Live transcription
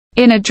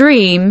In a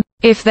dream,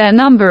 if their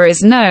number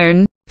is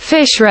known,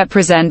 fish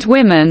represent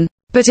women,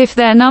 but if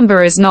their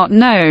number is not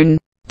known,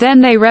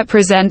 then they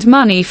represent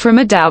money from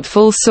a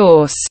doubtful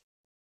source.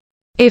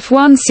 If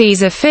one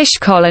sees a fish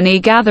colony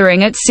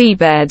gathering at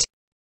seabed,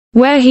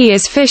 where he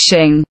is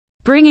fishing,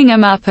 bringing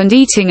them up and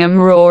eating them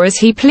raw as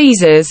he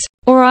pleases,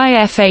 or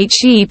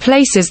IFHE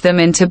places them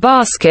into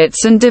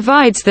baskets and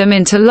divides them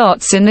into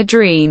lots in the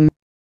dream,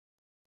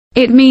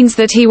 it means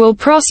that he will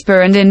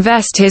prosper and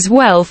invest his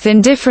wealth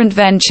in different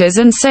ventures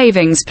and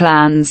savings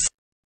plans.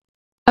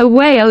 A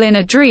whale in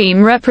a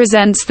dream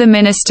represents the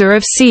minister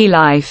of sea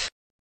life,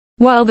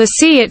 while the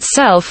sea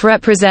itself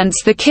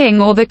represents the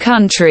king or the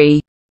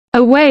country.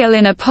 A whale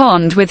in a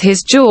pond with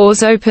his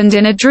jaws opened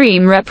in a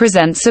dream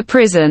represents a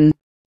prison.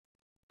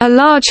 A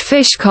large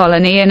fish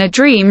colony in a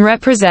dream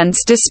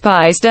represents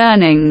despised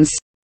earnings,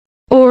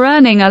 or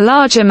earning a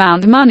large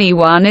amount money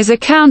one is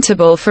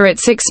accountable for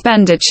its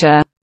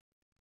expenditure.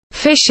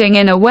 Fishing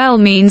in a well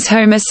means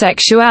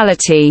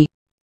homosexuality,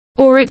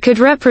 or it could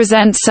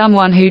represent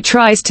someone who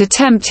tries to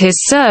tempt his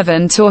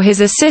servant or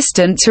his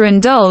assistant to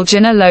indulge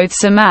in a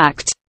loathsome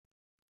act.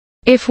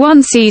 If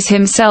one sees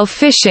himself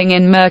fishing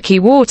in murky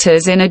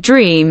waters in a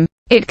dream,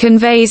 it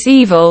conveys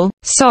evil,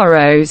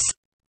 sorrows,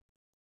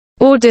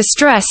 or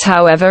distress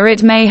however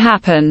it may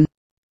happen.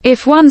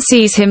 If one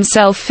sees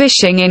himself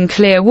fishing in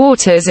clear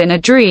waters in a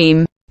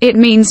dream, it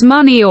means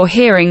money or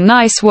hearing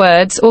nice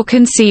words or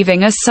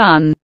conceiving a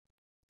son.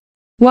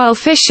 While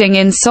fishing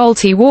in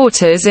salty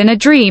waters in a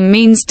dream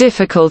means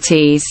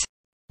difficulties.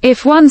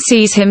 If one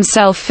sees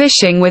himself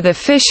fishing with a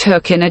fish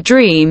hook in a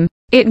dream,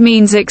 it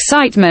means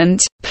excitement,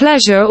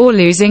 pleasure or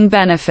losing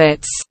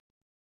benefits.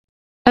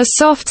 A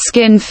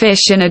soft-skinned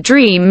fish in a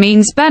dream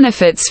means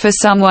benefits for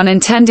someone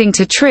intending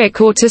to trick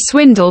or to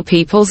swindle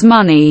people's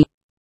money.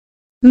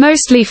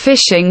 Mostly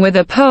fishing with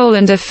a pole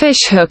and a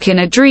fish hook in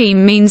a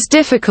dream means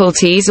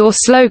difficulties or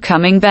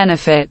slow-coming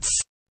benefits,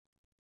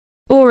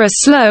 or a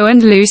slow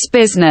and loose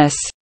business.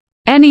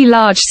 Any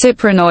large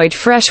cyprinoid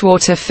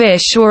freshwater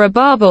fish or a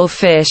barbel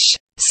fish,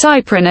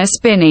 Cyprinus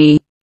binni,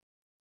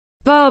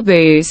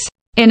 barbus,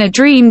 in a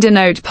dream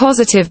denote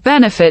positive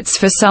benefits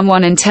for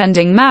someone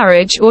intending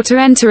marriage or to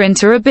enter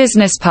into a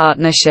business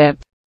partnership.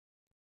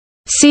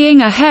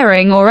 Seeing a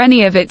herring or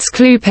any of its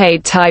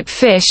clupade type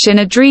fish in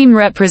a dream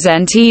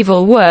represent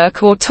evil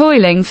work or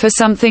toiling for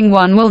something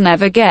one will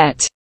never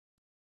get.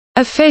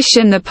 A fish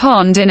in the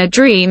pond in a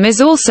dream is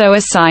also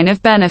a sign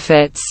of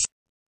benefits,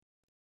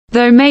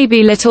 though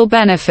maybe little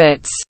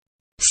benefits.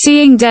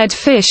 Seeing dead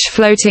fish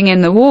floating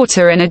in the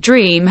water in a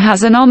dream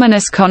has an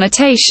ominous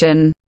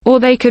connotation, or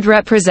they could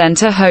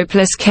represent a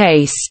hopeless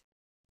case.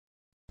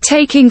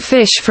 Taking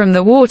fish from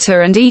the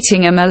water and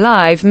eating them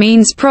alive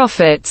means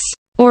profits,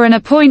 or an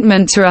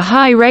appointment to a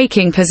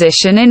high-ranking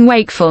position in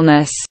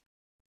wakefulness.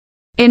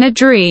 In a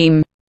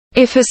dream,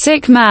 if a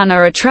sick man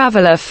or a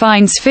traveler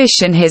finds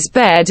fish in his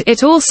bed,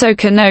 it also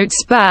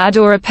connotes bad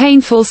or a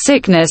painful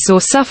sickness or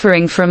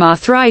suffering from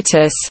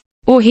arthritis,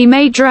 or he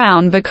may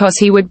drown because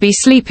he would be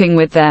sleeping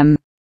with them.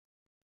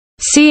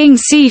 Seeing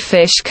sea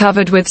fish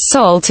covered with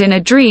salt in a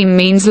dream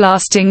means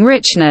lasting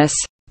richness,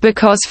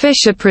 because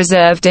fish are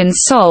preserved in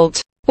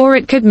salt, or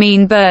it could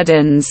mean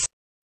burdens.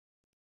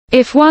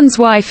 If one's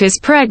wife is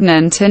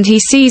pregnant and he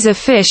sees a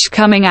fish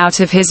coming out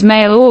of his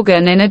male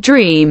organ in a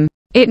dream,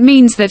 it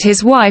means that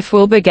his wife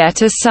will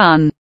beget a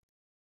son.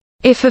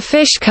 If a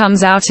fish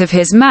comes out of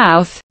his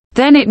mouth,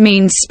 then it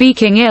means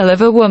speaking ill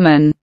of a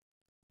woman.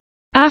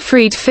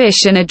 Afreed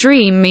fish in a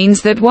dream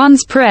means that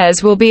one's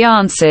prayers will be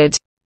answered.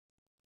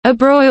 A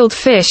broiled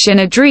fish in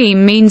a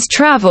dream means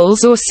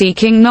travels or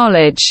seeking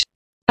knowledge.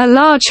 A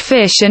large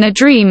fish in a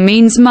dream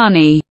means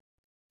money,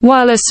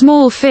 while a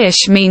small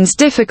fish means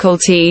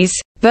difficulties,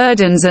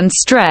 burdens and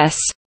stress,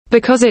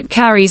 because it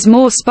carries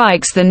more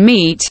spikes than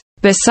meat.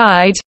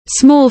 Beside,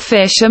 small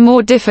fish are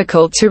more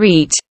difficult to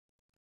eat.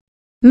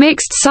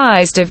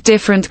 Mixed-sized of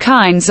different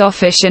kinds of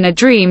fish in a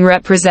dream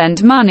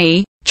represent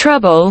money,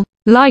 trouble,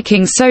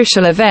 liking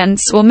social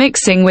events or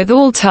mixing with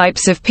all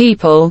types of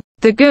people,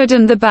 the good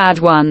and the bad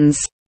ones.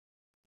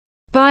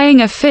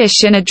 Buying a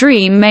fish in a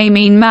dream may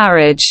mean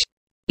marriage.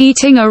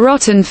 Eating a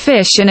rotten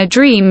fish in a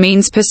dream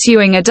means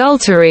pursuing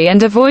adultery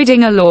and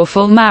avoiding a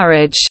lawful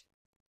marriage.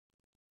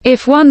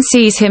 If one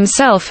sees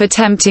himself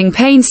attempting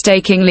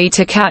painstakingly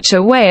to catch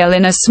a whale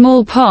in a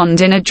small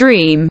pond in a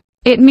dream,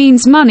 it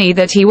means money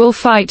that he will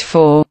fight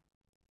for,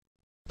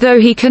 though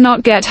he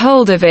cannot get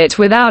hold of it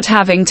without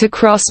having to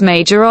cross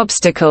major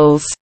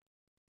obstacles.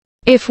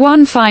 If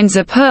one finds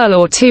a pearl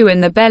or two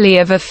in the belly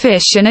of a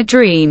fish in a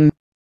dream,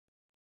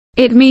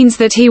 it means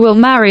that he will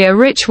marry a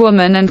rich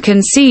woman and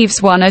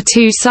conceives 1 or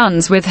 2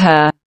 sons with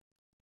her.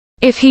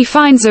 If he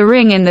finds a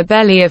ring in the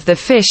belly of the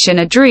fish in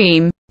a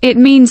dream, it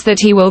means that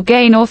he will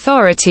gain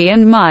authority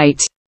and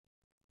might.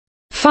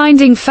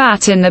 Finding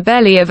fat in the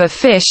belly of a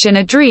fish in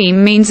a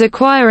dream means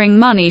acquiring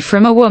money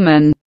from a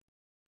woman.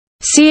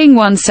 Seeing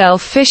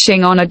oneself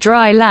fishing on a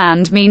dry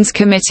land means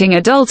committing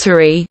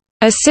adultery,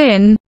 a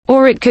sin,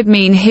 or it could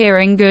mean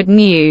hearing good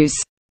news.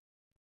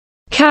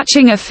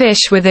 Catching a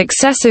fish with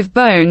excessive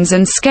bones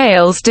and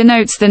scales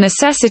denotes the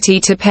necessity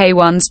to pay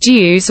one's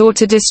dues or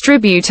to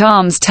distribute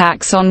alms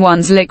tax on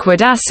one's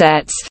liquid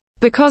assets,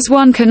 because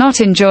one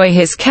cannot enjoy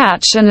his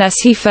catch unless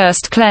he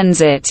first cleanse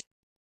it.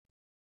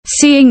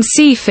 Seeing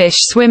sea fish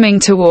swimming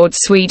toward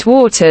sweet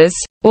waters,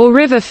 or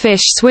river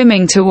fish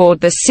swimming toward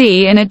the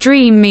sea in a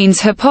dream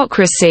means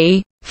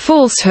hypocrisy,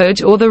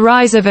 falsehood, or the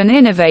rise of an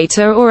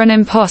innovator or an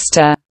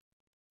impostor.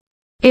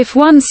 If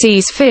one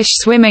sees fish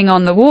swimming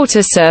on the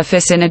water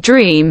surface in a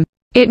dream,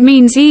 it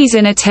means ease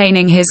in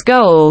attaining his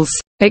goals,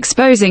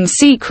 exposing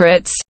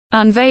secrets,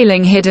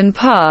 unveiling hidden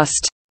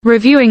past,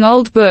 reviewing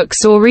old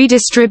books, or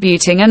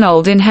redistributing an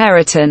old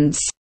inheritance.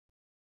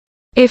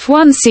 If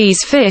one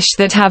sees fish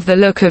that have the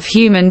look of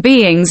human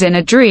beings in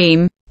a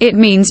dream, it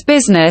means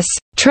business,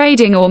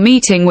 trading, or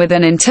meeting with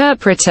an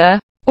interpreter,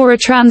 or a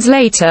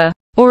translator,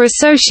 or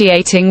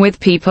associating with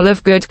people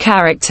of good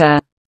character.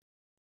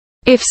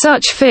 If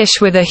such fish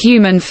with a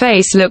human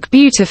face look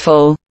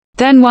beautiful,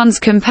 then one's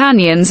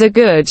companions are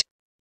good.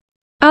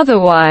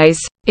 Otherwise,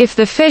 if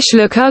the fish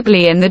look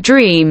ugly in the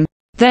dream,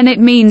 then it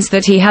means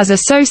that he has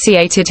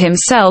associated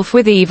himself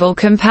with evil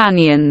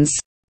companions.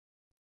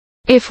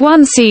 If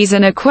one sees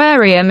an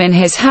aquarium in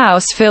his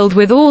house filled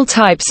with all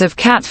types of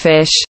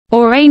catfish,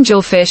 or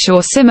angelfish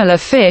or similar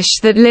fish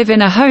that live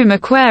in a home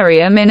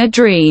aquarium in a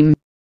dream,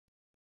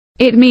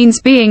 it means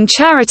being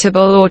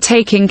charitable or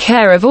taking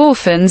care of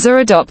orphans or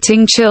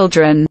adopting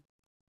children.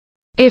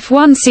 If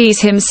one sees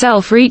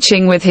himself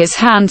reaching with his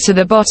hand to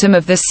the bottom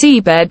of the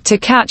seabed to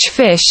catch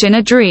fish in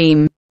a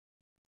dream,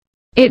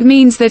 it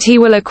means that he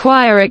will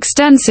acquire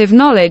extensive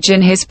knowledge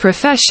in his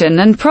profession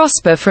and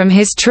prosper from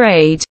his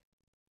trade.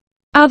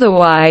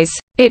 Otherwise,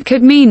 it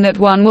could mean that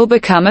one will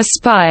become a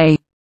spy.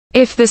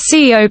 If the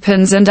sea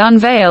opens and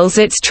unveils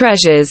its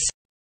treasures,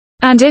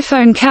 and if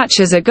one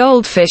catches a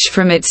goldfish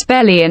from its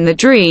belly in the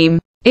dream,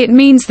 it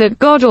means that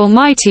God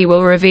Almighty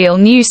will reveal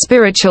new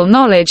spiritual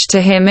knowledge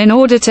to him in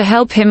order to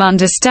help him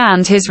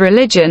understand his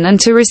religion and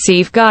to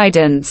receive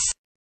guidance.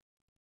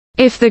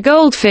 If the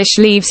goldfish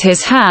leaves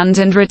his hand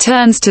and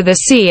returns to the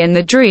sea in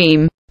the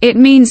dream, it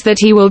means that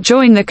he will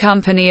join the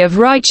company of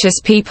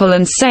righteous people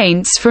and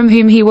saints from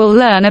whom he will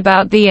learn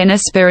about the inner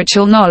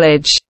spiritual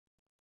knowledge,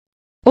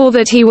 or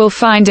that he will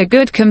find a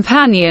good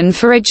companion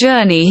for a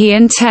journey he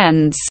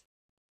intends.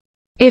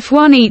 If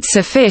one eats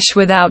a fish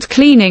without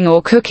cleaning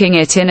or cooking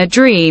it in a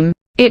dream,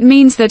 it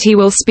means that he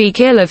will speak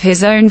ill of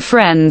his own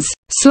friends,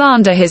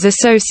 slander his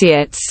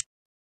associates,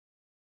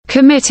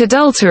 commit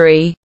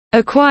adultery,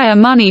 acquire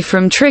money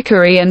from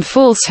trickery and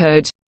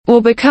falsehood,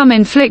 or become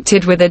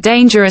inflicted with a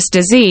dangerous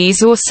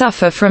disease or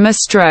suffer from a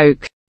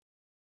stroke.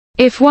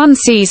 If one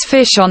sees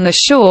fish on the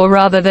shore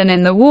rather than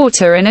in the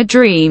water in a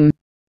dream,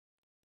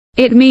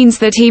 it means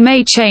that he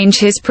may change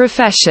his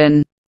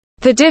profession.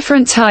 The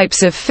different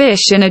types of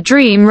fish in a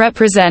dream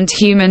represent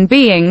human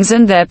beings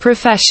and their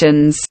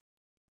professions.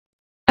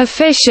 A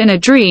fish in a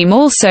dream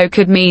also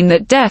could mean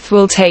that death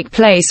will take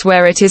place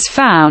where it is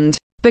found,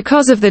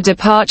 because of the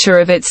departure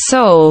of its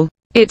soul,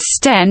 its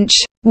stench,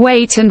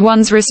 weight, and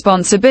one's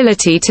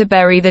responsibility to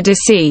bury the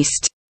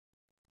deceased.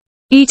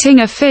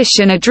 Eating a fish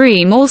in a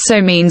dream also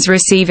means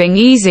receiving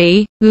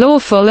easy,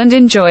 lawful, and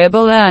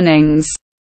enjoyable earnings.